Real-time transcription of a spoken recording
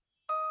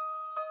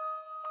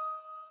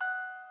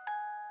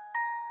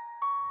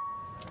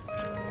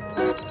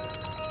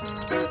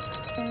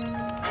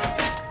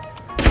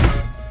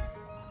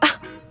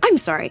I'm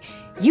sorry.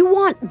 You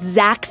want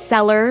Zach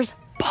Sellers,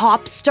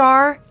 pop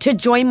star, to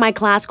join my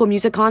classical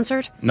music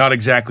concert? Not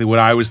exactly what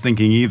I was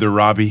thinking either,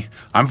 Robbie.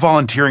 I'm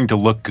volunteering to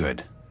look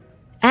good.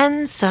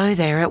 And so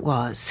there it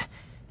was.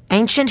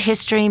 Ancient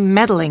history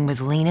meddling with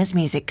Lena's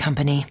music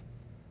company.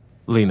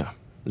 Lena,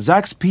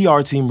 Zach's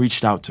PR team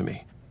reached out to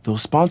me. They'll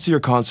sponsor your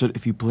concert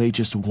if you play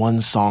just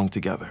one song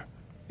together.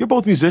 You're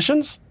both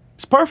musicians.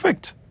 It's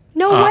perfect.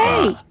 No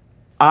way.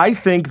 I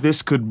think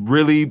this could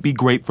really be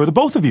great for the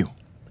both of you.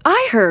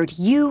 I heard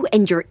you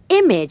and your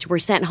image were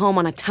sent home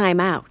on a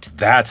timeout.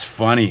 That's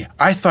funny.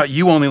 I thought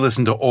you only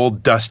listened to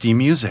old, dusty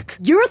music.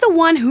 You're the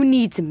one who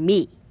needs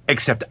me.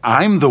 Except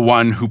I'm the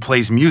one who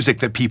plays music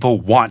that people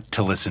want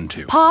to listen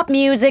to. Pop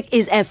music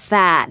is a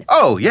fad.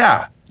 Oh,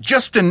 yeah.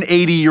 Just an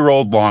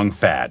 80-year-old long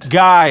fad.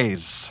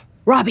 Guys.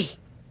 Robbie,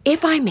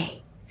 if I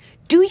may,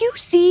 do you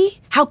see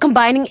how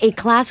combining a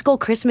classical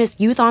Christmas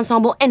youth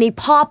ensemble and a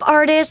pop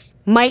artist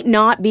might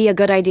not be a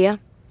good idea?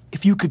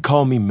 If you could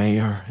call me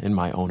mayor in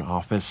my own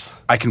office.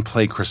 I can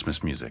play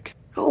Christmas music.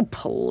 Oh,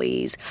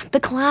 please. The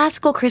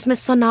classical Christmas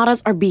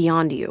sonatas are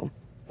beyond you.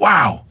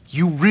 Wow,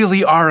 you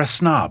really are a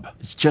snob.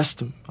 It's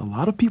just a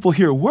lot of people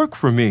here work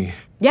for me.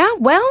 Yeah,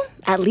 well,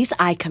 at least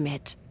I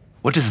commit.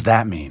 What does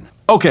that mean?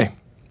 Okay,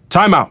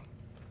 time out.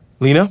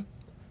 Lena,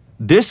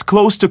 this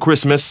close to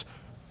Christmas,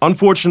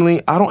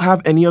 unfortunately, I don't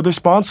have any other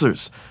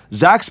sponsors.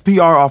 Zach's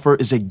PR offer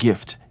is a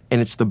gift, and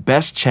it's the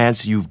best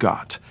chance you've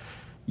got.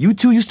 You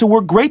two used to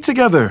work great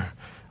together.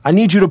 I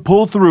need you to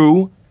pull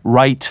through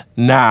right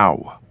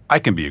now. I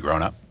can be a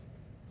grown-up.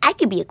 I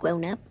could be a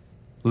grown-up.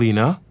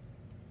 Lena?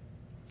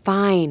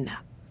 Fine.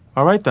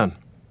 All right, then.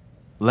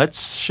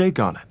 Let's shake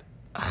on it.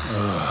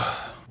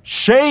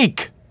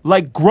 Shake!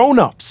 Like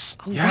grown-ups.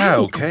 Yeah,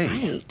 okay.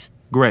 Right.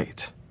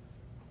 Great.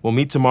 We'll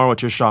meet tomorrow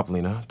at your shop,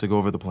 Lena, to go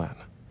over the plan.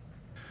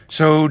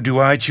 So, do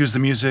I choose the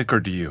music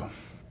or do you?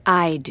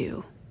 I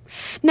do.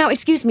 Now,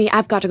 excuse me,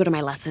 I've got to go to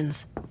my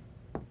lessons.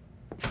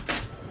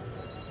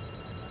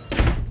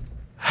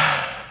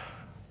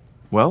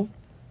 Well,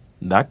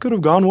 that could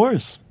have gone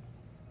worse.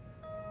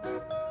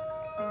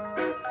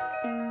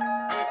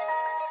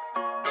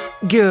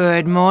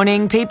 Good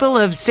morning, people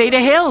of Cedar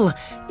Hill.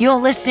 You're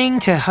listening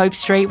to Hope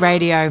Street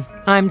Radio.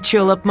 I'm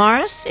Tulip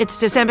Morris. It's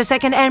December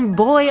 2nd, and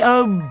boy,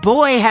 oh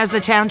boy, has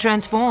the town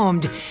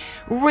transformed.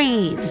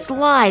 Wreaths,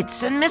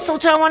 lights, and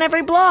mistletoe on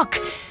every block.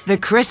 The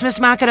Christmas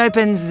market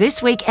opens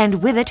this week,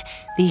 and with it,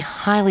 the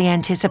highly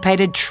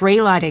anticipated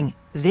tree lighting.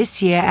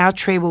 This year, our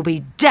tree will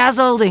be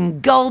dazzled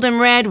in golden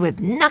red with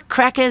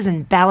nutcrackers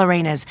and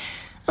ballerinas.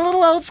 A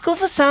little old school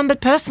for some, but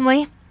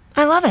personally,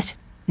 I love it.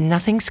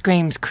 Nothing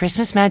screams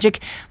Christmas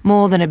magic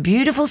more than a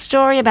beautiful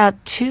story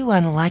about two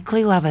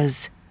unlikely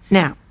lovers.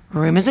 Now,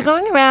 rumours are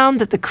going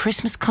around that the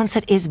Christmas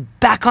concert is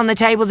back on the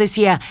table this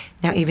year.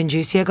 Now, even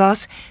juicier,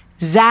 Goss,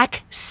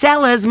 Zach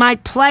Sellers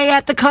might play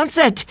at the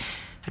concert.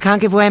 I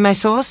can't give away my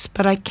source,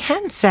 but I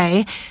can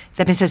say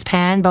that Mrs.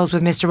 Pan bowls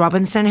with Mr.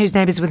 Robinson, whose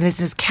neighbours with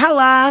Mrs.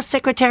 Keller,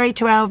 secretary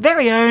to our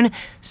very own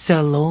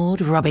Sir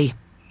Lord Robbie.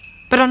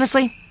 But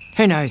honestly,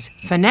 who knows?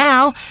 For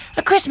now,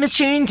 a Christmas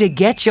tune to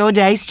get your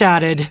day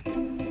started.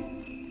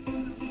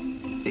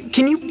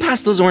 Can you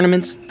pass those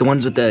ornaments? The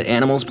ones with the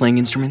animals playing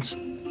instruments?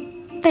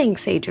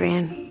 Thanks,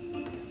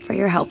 Adrian, for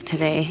your help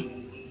today.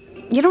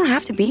 You don't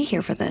have to be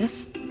here for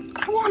this.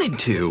 I wanted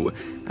to.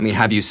 I mean,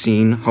 have you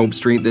seen Hope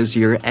Street this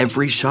year?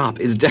 Every shop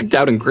is decked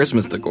out in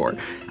Christmas decor.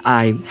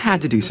 I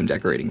had to do some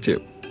decorating,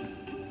 too.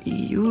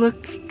 You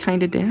look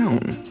kinda down.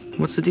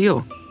 What's the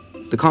deal?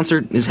 The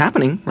concert is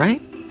happening,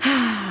 right?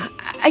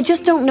 I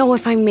just don't know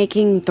if I'm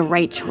making the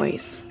right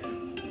choice.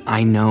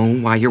 I know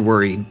why you're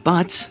worried,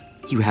 but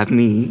you have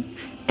me.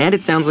 And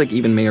it sounds like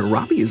even Mayor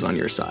Robbie is on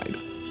your side.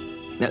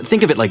 Now,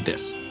 think of it like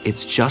this.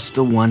 It's just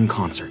the one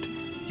concert.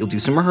 You'll do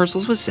some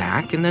rehearsals with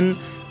Zach, and then,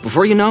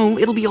 before you know,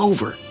 it'll be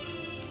over.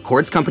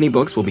 Chord's company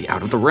books will be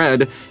out of the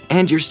red,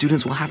 and your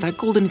students will have that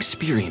golden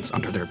experience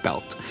under their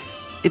belt.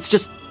 It's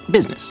just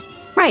business.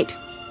 Right.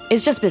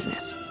 It's just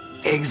business.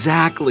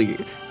 Exactly.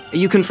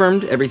 You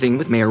confirmed everything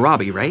with Mayor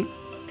Robbie, right?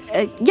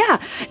 Yeah.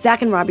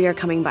 Zach and Robbie are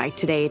coming by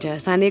today to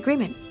sign the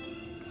agreement.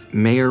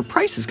 Mayor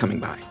Price is coming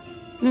by.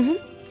 Mm-hmm.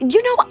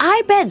 You know,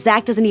 I bet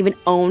Zach doesn't even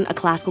own a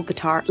classical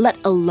guitar, let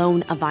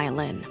alone a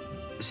violin.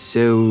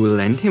 So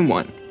lend him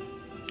one.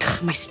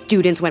 My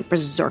students went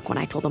berserk when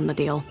I told them the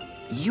deal.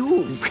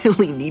 You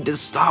really need to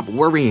stop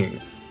worrying.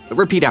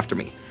 Repeat after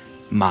me.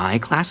 My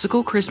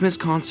classical Christmas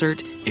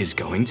concert is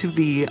going to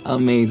be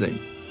amazing.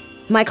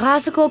 My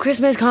classical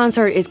Christmas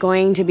concert is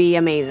going to be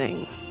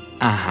amazing.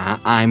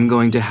 I'm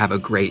going to have a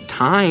great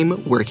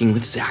time working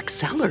with Zach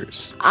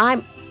Sellers.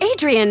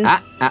 Adrian.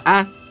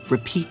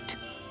 Repeat.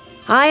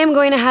 I am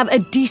going to have a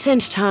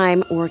decent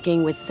time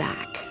working with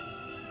Zach.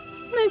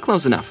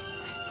 Close enough.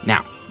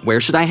 Now,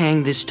 where should I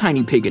hang this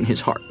tiny pig in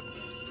his heart?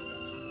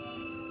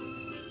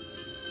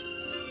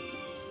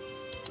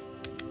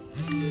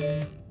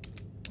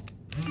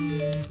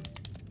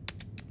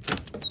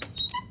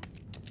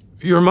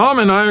 Your mom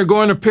and I are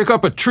going to pick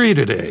up a tree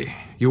today.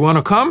 You want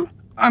to come?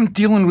 I'm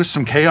dealing with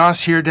some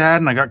chaos here,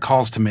 Dad, and I got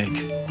calls to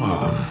make.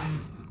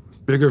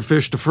 Bigger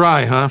fish to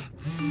fry, huh?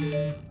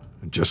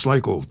 just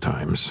like old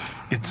times.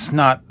 It's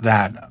not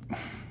that.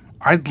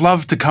 I'd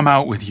love to come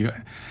out with you.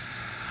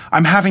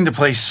 I'm having to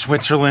play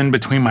Switzerland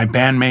between my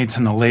bandmates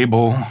and the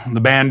label.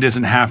 The band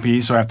isn't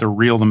happy, so I have to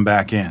reel them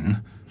back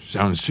in.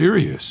 Sounds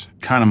serious.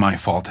 Kind of my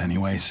fault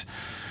anyways.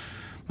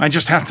 I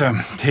just have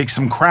to take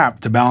some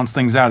crap to balance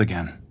things out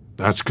again.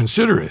 That's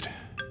considerate.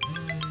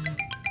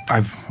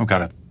 I've got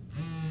to...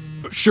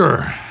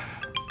 Sure.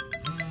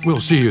 We'll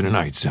see you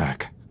tonight,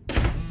 Zach.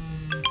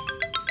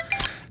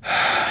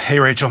 Hey,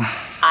 Rachel.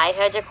 I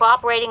heard you're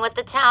cooperating with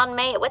the town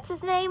mayor. What's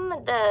his name?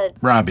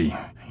 Robbie.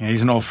 Yeah,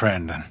 he's an old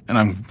friend, and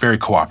I'm very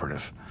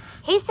cooperative.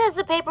 He says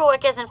the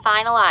paperwork isn't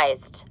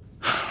finalized.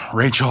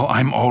 Rachel,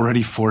 I'm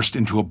already forced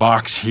into a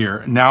box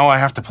here. Now I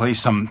have to play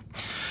some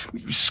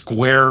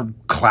square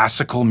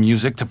classical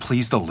music to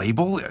please the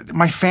label?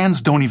 My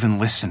fans don't even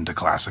listen to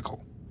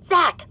classical.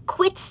 Zach,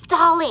 quit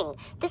stalling.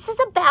 This is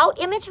about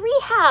image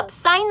rehab.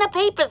 Sign the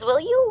papers,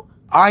 will you?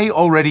 I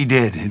already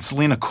did. It's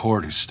Lena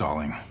Cord who's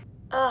stalling.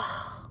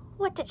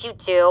 What did you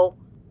do?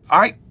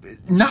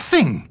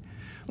 Nothing.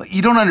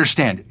 You don't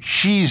understand.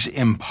 She's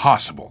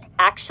impossible.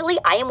 Actually,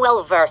 I am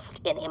well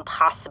versed in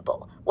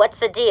impossible. What's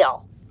the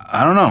deal?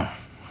 I don't know.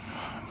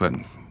 But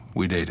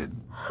we dated.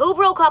 Who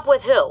broke up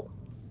with who?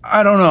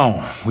 I don't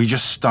know. We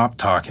just stopped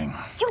talking.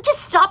 You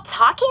just stopped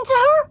talking to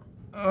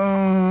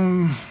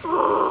her?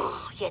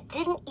 You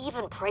didn't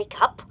even break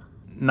up?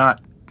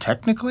 Not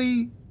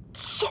technically.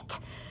 Shit.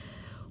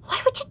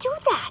 Why would you do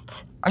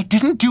that? I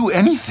didn't do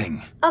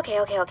anything. Okay.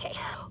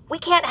 We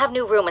can't have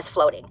new rumors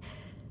floating.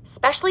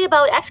 Especially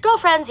about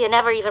ex-girlfriends you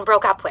never even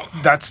broke up with.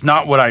 That's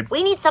not what I...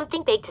 We need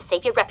something big to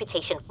save your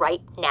reputation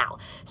right now.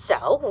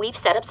 So, we've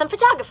set up some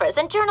photographers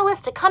and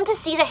journalists to come to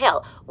Cedar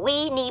Hill.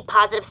 We need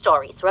positive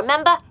stories.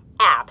 Remember?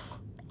 Abs.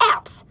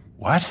 Abs.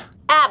 What?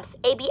 Abs.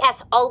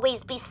 ABS.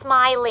 Always be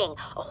smiling.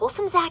 A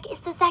wholesome Zach is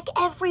the Zach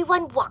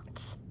everyone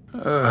wants.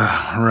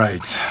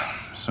 Right.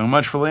 So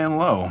much for laying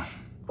low.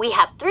 We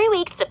have 3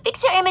 weeks to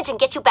fix your image and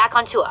get you back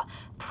on tour.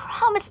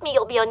 Promise me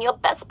you'll be on your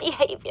best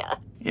behavior.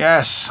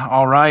 Yes,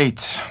 all right.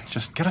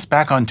 Just get us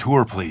back on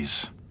tour,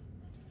 please.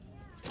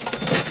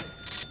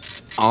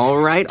 All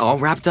right, all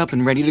wrapped up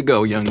and ready to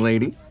go, young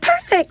lady.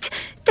 Perfect.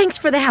 Thanks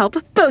for the help,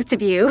 both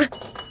of you.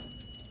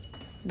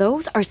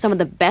 Those are some of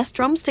the best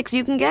drumsticks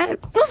you can get.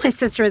 Oh, my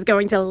sister is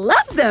going to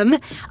love them.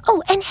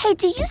 Oh, and hey,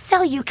 do you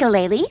sell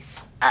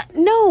ukuleles?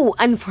 No,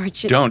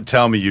 unfortunately. Don't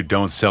tell me you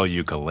don't sell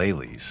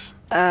ukuleles.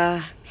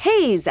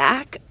 Hey,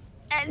 Zach.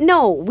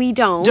 No, we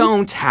don't.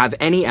 Don't have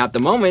any at the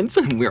moment.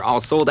 We're all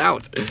sold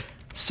out.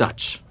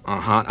 Such a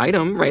hot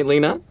item, right,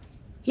 Lena?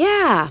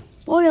 Yeah,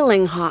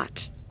 boiling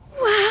hot.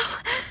 Wow.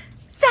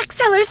 Zach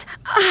Sellers,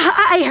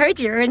 I heard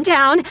you're in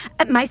town.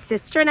 My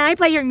sister and I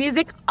play your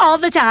music all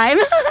the time.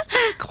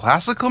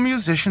 Classical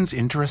musicians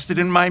interested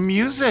in my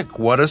music.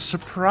 What a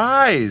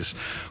surprise.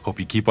 Hope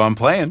you keep on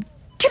playing.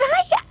 Can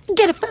I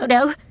get a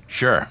photo?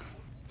 Sure.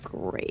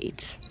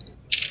 Great.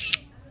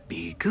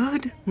 Be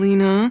good,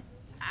 Lena.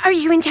 Are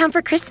you in town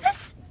for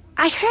Christmas?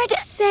 I heard...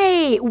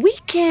 Say, we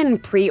can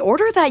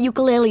pre-order that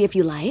ukulele if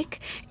you like.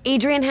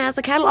 Adrian has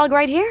a catalog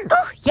right here.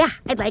 Oh, yeah,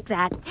 I'd like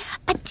that.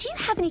 Do you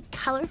have any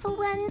colorful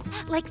ones,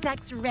 like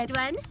Zach's red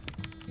one?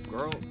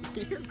 Girl,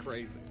 you're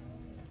crazy.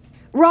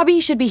 Robbie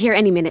should be here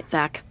any minute,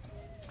 Zach.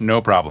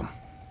 No problem.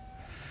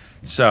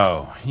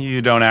 So,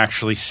 you don't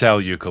actually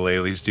sell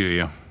ukuleles, do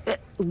you?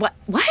 What?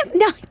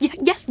 No,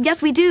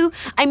 yes, we do.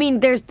 I mean,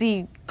 there's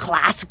the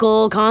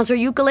classical concert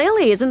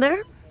ukulele, isn't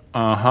there?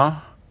 Uh-huh.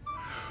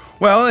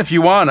 Well, if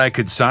you want, I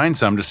could sign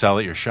some to sell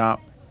at your shop.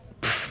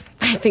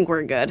 I think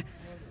we're good.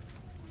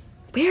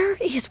 Where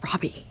is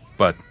Robbie?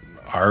 But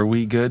are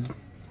we good?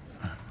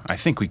 I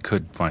think we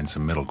could find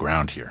some middle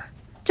ground here.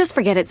 Just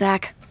forget it,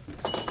 Zach.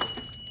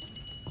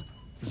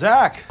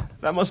 Zach,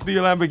 that must be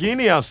your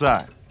Lamborghini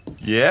outside.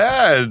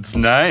 Yeah, it's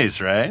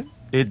nice, right?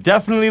 It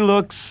definitely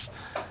looks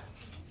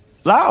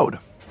loud.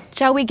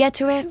 Shall we get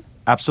to it?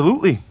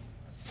 Absolutely.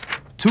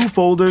 2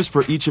 folders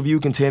for each of you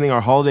containing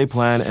our holiday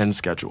plan and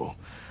schedule.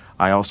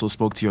 I also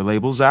spoke to your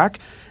label, Zach,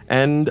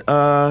 and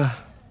it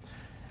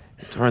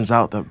turns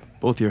out that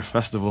both your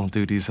festival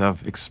duties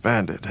have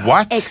expanded.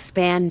 What?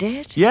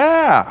 Expanded?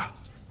 Yeah.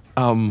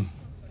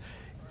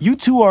 You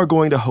two are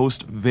going to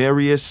host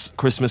various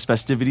Christmas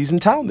festivities in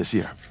town this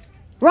year.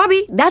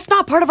 Robbie, that's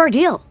not part of our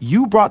deal.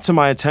 You brought to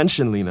my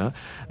attention, Lena,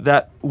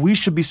 that we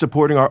should be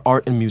supporting our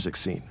art and music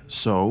scene.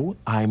 So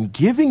I'm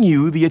giving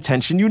you the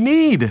attention you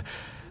need.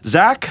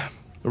 Zach,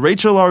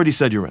 Rachel already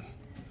said you're in.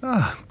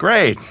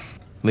 Great.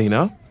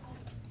 Lena?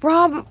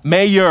 Rob.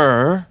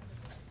 Mayor.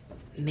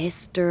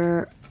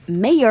 Mr.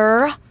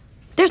 Mayor.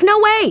 There's no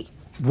way.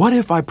 What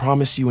if I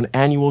promise you an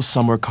annual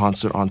summer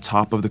concert on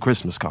top of the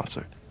Christmas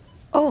concert?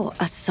 Oh,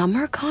 a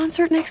summer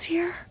concert next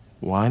year?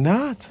 Why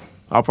not?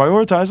 I'll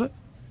prioritize it.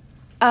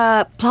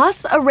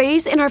 Plus a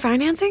raise in our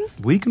financing?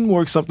 We can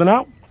work something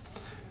out.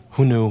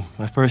 Who knew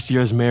my first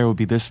year as mayor would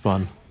be this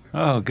fun?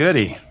 Oh,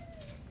 goody.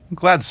 I'm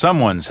glad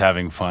someone's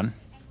having fun.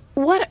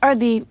 What are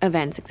the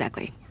events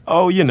exactly?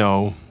 Oh, you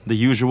know, the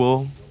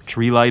usual.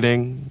 Tree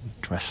lighting,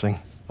 dressing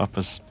up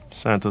as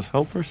Santa's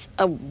helpers.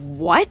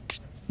 What?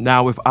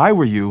 Now, if I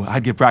were you,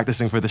 I'd get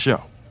practicing for the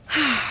show.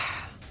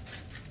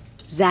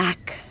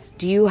 Zach,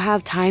 do you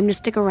have time to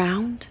stick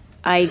around?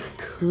 I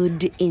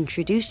could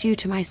introduce you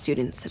to my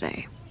students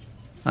today.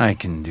 I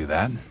can do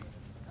that.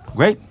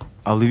 Great.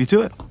 I'll leave you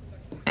to it.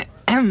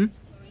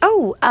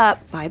 Oh,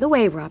 by the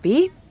way,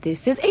 Robbie,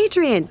 this is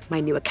Adrian,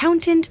 my new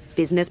accountant,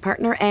 business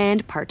partner,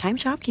 and part-time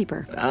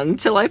shopkeeper.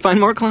 Until I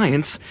find more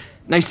clients.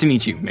 Nice to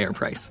meet you, Mayor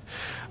Price.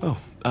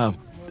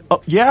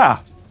 Yeah.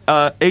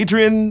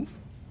 Adrian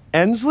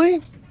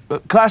Ensley?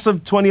 Class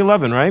of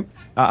 2011, right?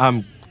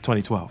 I'm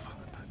 2012.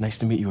 Nice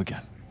to meet you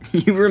again.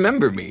 You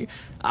remember me.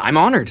 I'm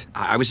honored.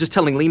 I was just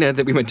telling Lena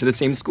that we went to the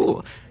same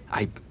school.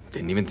 I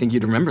didn't even think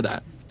you'd remember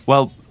that.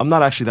 Well, I'm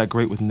not actually that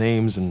great with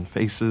names and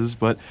faces,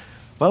 but,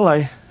 well,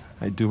 I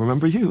do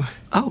remember you.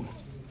 Oh.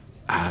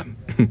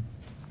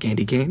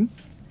 Candy cane?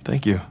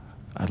 Thank you.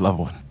 I'd love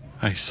one.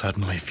 I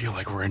suddenly feel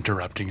like we're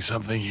interrupting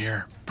something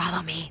here.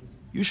 Follow me.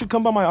 You should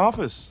come by my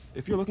office.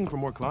 If you're looking for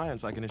more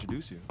clients, I can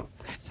introduce you.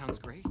 That sounds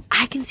great.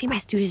 I can see my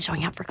students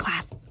showing up for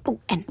class. Oh,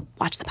 and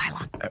watch the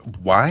pylon.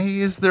 Why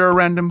is there a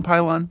random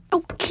pylon?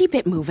 Oh, keep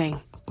it moving.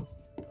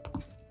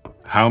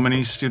 How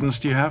many students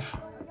do you have?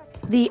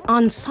 The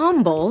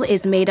ensemble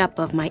is made up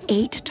of my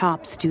 8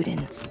 top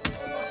students.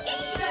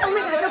 Oh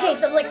my gosh, okay,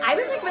 so I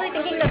was really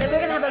thinking that we were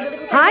gonna have a really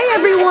cool time. Hi,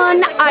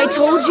 everyone. I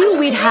told you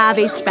we'd have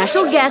a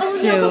special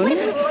guest soon.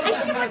 I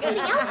should have brought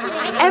something else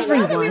today.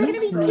 Everyone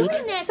meet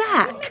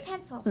Zach.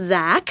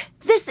 Zach,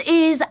 this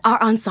is our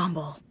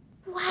ensemble.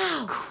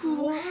 Wow,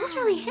 cool. That's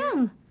really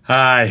him.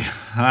 Hi,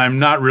 I'm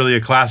not really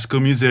a classical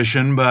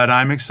musician, but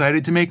I'm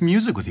excited to make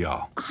music with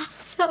y'all.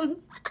 Awesome.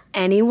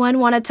 Anyone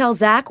want to tell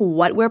Zach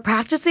what we're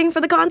practicing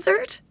for the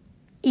concert?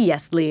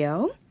 Yes,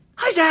 Leo?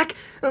 Hi, Zach.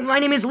 My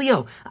name is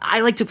Leo.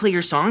 I like to play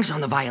your songs on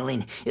the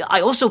violin.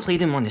 I also play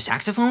them on the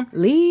saxophone.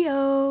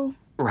 Leo.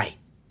 Right.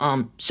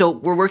 So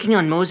we're working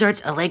on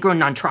Mozart's Allegro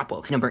non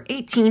troppo, number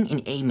 18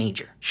 in A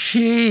major.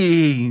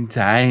 Sheet.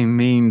 I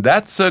mean,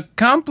 that's a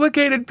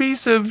complicated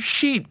piece of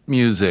sheet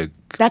music.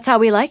 That's how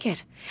we like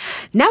it.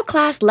 Now,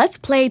 class, let's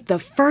play the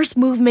first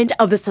movement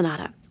of the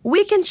sonata.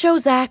 We can show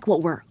Zach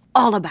what we're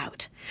all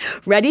about.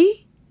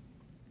 Ready?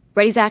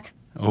 Ready, Zach?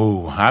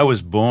 Oh, I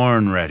was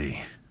born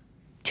ready.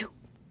 2,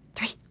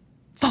 3,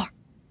 4.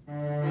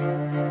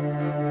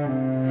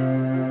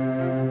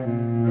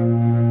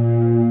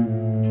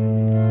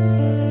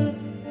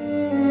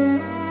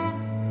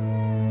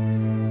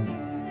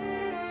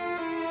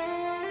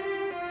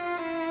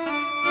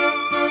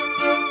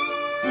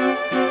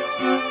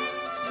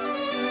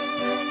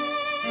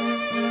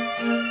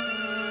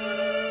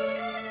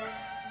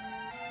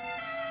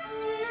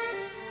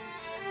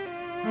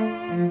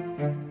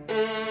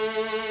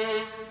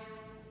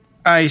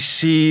 I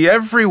see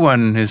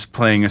everyone is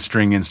playing a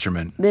string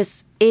instrument.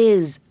 This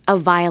is a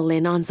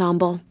violin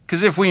ensemble.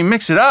 Because if we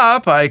mix it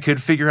up, I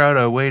could figure out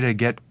a way to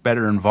get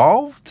better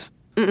involved.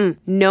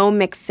 No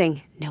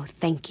mixing. No,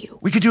 thank you.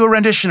 We could do a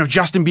rendition of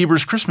Justin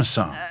Bieber's Christmas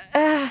song.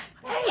 Oh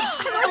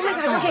my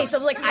gosh, okay,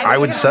 so I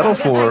would settle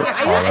for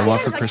All I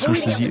Want for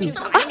Christmas Is You.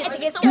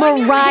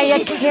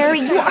 Mariah Carey,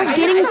 you are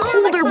getting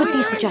colder with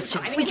these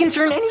suggestions. We can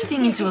turn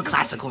anything into a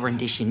classical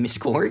rendition, Miss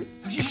Cord.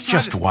 It's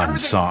just one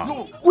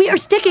song. We are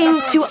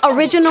sticking to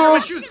original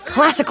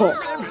classical.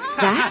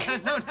 Zach,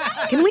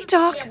 can we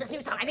talk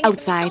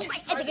outside?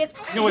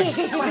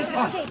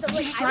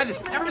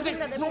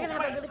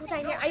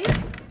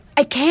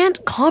 I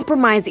can't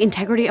compromise the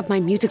integrity of my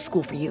music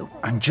school for you.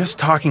 I'm just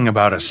talking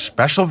about a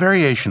special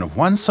variation of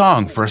one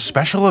song for a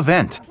special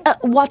event.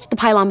 Watch the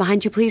pylon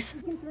behind you, please.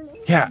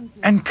 Yeah,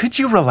 and could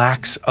you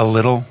relax a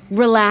little?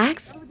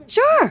 Relax?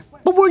 Sure,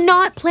 but we're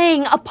not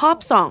playing a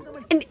pop song.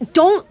 And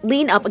don't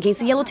lean up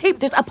against the yellow tape.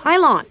 There's a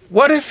pylon.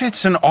 What if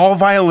it's an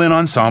all-violin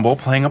ensemble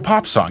playing a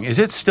pop song? Is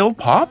it still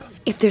pop?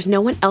 If there's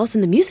no one else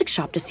in the music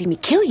shop to see me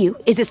kill you,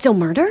 is it still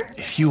murder?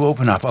 If you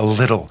open up a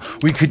little,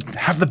 we could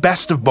have the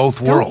best of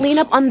both worlds. Don't lean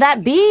up on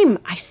that beam,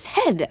 I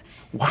said.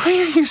 Why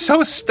are you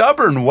so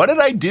stubborn? What did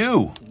I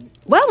do?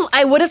 Well,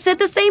 I would have said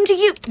the same to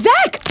you.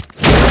 Zach!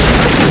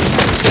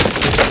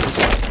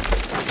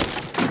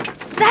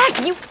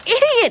 Zach, you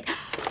idiot!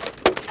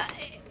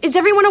 Is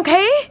everyone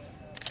okay?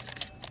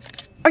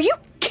 Are you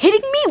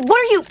kidding me? What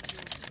are you...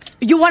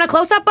 You want a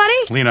close-up, buddy?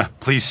 Lena,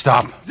 please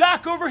stop.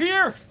 Zach, over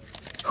here!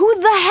 Who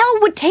the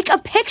hell would take a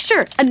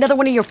picture? Another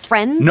one of your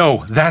friends?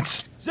 No,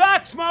 that's...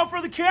 Zach, smile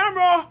for the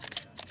camera!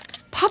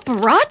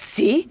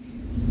 Paparazzi?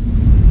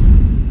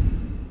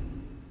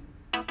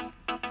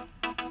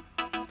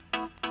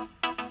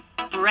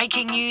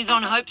 Breaking news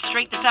on Hope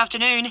Street this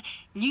afternoon.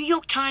 New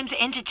York Times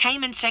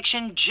entertainment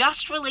section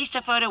just released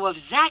a photo of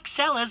Zach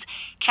Sellers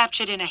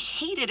captured in a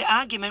heated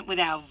argument with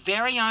our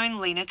very own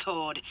Lena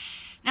Cord.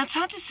 Now, it's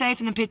hard to say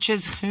from the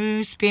pictures who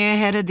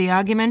spearheaded the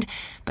argument,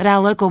 but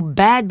our local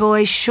bad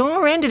boy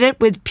sure ended it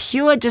with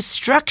pure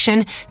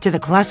destruction to the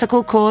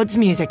Classical Chords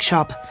music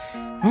shop.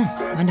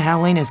 Wonder how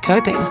Lena's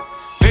coping.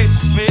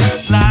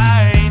 Christmas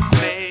lights,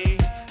 say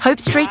Hope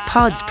Street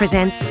Pods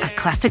presents A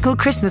Classical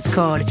Christmas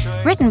Chord,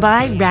 written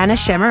by Rana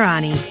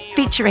Shemirani,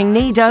 featuring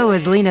Nido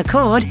as Lena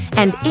Cord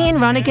and Ian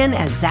Ronigan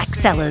as Zach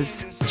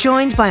Sellers.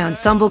 Joined by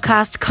ensemble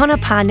cast Connor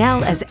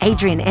Parnell as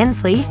Adrian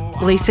Ensley,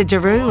 Lisa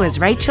DeRue as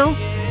Rachel,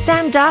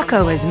 Sam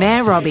Darko as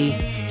Mayor Robbie,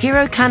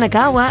 Hiro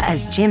Kanagawa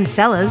as Jim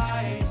Sellers,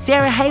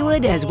 Sarah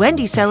Hayward as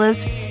Wendy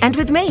Sellers, and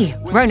with me,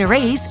 Rona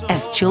Rees,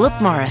 as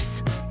Tulip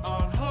Morris.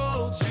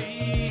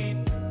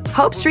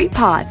 Hope Street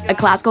Pods, A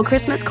Classical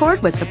Christmas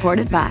Chord was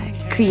supported by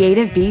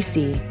Creative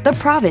BC, the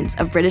province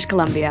of British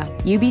Columbia,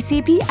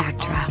 UBCP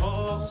ACTRA.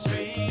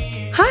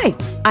 Hi,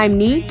 I'm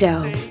Nee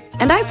Do,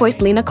 and I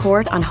voiced Lena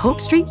Cord on Hope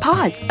Street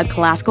Pods, A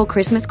Classical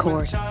Christmas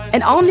Chord.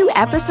 An all-new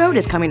episode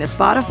is coming to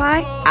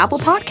Spotify, Apple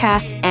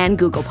Podcasts, and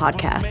Google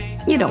Podcasts.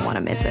 You don't want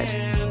to miss it.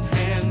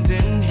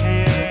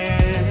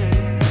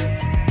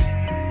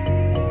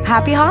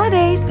 Happy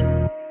holidays!